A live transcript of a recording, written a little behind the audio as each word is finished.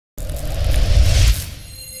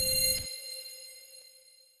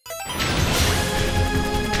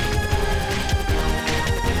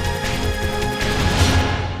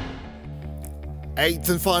Eighth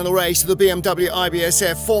and final race of the BMW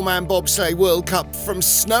IBSF four-man bobsleigh World Cup from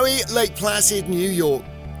snowy Lake Placid, New York.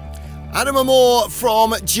 Adam Moore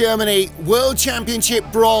from Germany, World Championship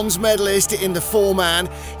bronze medalist in the four-man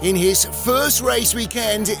in his first race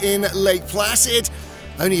weekend in Lake Placid.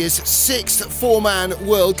 Only his sixth four-man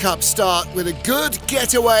World Cup start with a good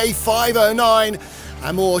getaway 5:09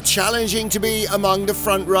 and more challenging to be among the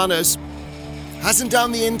front runners. Hasn't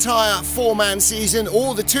done the entire four-man season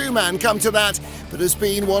or the two-man, come to that, but has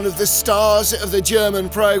been one of the stars of the German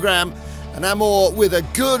programme. And Amor with a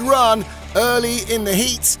good run early in the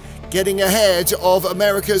heats, getting ahead of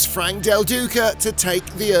America's Frank Del Duca to take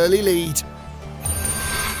the early lead.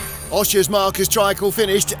 Austria's Marcus Treichel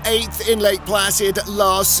finished 8th in Lake Placid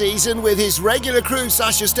last season with his regular crew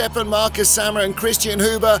Sascha Stepan, Markus Sammer and Christian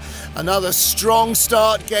Huber. Another strong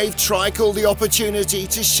start gave Treichel the opportunity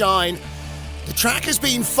to shine. The track has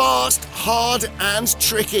been fast, hard and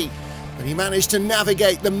tricky, but he managed to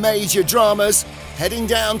navigate the major dramas, heading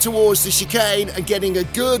down towards the chicane and getting a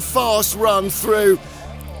good fast run through.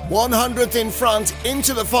 100th in front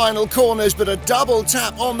into the final corners, but a double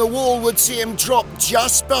tap on the wall would see him drop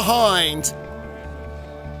just behind.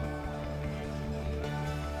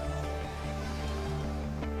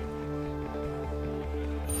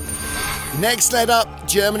 Next led up,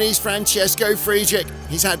 Germany's Francesco Friedrich.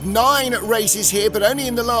 He's had 9 races here, but only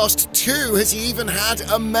in the last 2 has he even had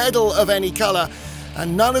a medal of any colour,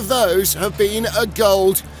 and none of those have been a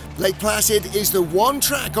gold. Lake Placid is the one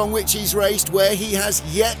track on which he's raced where he has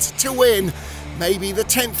yet to win. Maybe the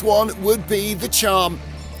 10th one would be the charm.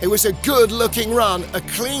 It was a good-looking run, a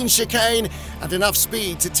clean chicane, and enough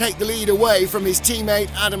speed to take the lead away from his teammate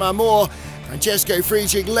Adam Amor. Francesco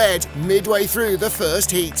Friedrich led midway through the first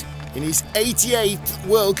heat. In his 88th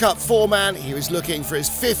World Cup four-man, he was looking for his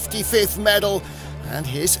 55th medal and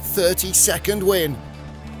his 32nd win.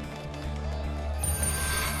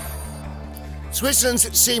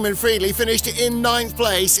 Switzerland's Simon Friedli finished in 9th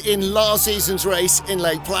place in last season's race in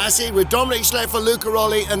Lake Placid, with Dominik Schläfer, Luca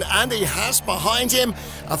Rolli and Andy Haas behind him.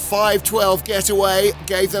 A 5:12 getaway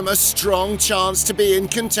gave them a strong chance to be in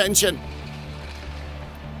contention.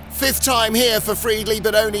 5th time here for Friedli,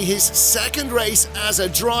 but only his 2nd race as a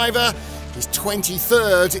driver, his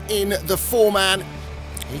 23rd in the four-man.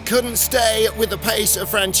 He couldn't stay with the pace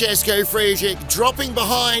of Francesco Friedrich, dropping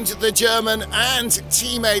behind the German and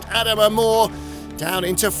teammate Adam Amor down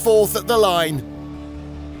into 4th at the line.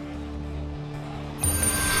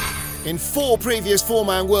 In 4 previous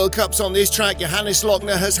four-man World Cups on this track, Johannes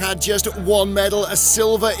Lochner has had just 1 medal, a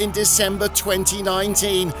silver in December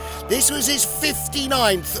 2019. This was his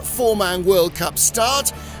 59th four-man World Cup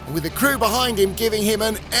start, and with the crew behind him giving him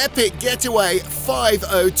an epic getaway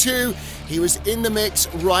 5:02, he was in the mix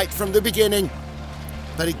right from the beginning.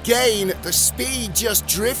 But again, the speed just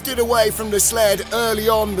drifted away from the sled early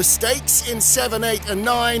on. Mistakes in 7, 8 and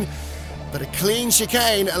 9. But a clean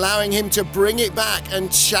chicane allowing him to bring it back and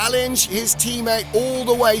challenge his teammate all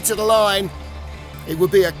the way to the line. It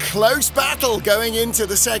would be a close battle going into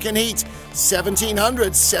the second heat,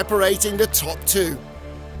 1700 separating the top 2.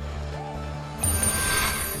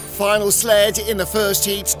 Final sled in the first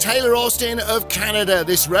heat, Taylor Austin of Canada.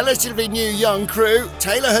 This relatively new young crew.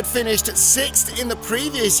 Taylor had finished 6th in the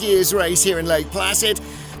previous year's race here in Lake Placid,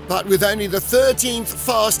 but with only the 13th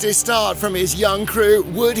fastest start from his young crew,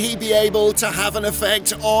 would he be able to have an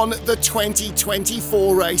effect on the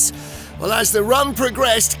 2024 race? Well, as the run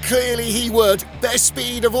progressed, clearly he would. Best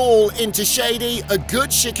speed of all into Shady, a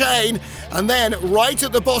good chicane, and then right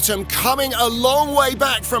at the bottom, coming a long way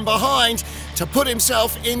back from behind to put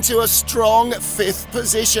himself into a strong 5th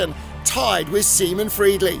position, tied with Simon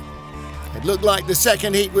Friedli. It looked like the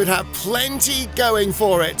second heat would have plenty going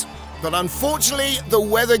for it. But unfortunately, the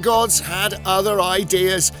weather gods had other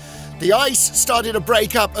ideas. The ice started to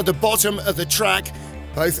break up at the bottom of the track,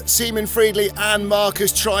 both Simon Friedli and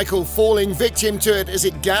Marcus Treichel falling victim to it as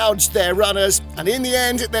it gouged their runners, and in the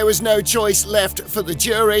end there was no choice left for the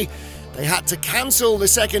jury. They had to cancel the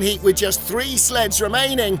second heat with just 3 sleds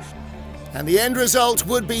remaining, and the end result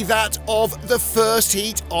would be that of the first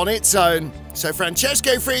heat on its own. So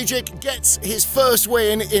Francesco Friedrich gets his first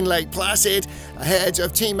win in Lake Placid, ahead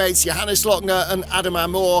of teammates Johannes Lochner and Adam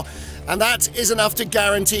Amor, and that is enough to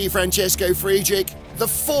guarantee Francesco Friedrich the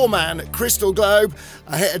four-man Crystal Globe,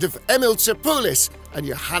 ahead of Emil Tsepoulis and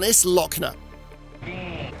Johannes Lochner.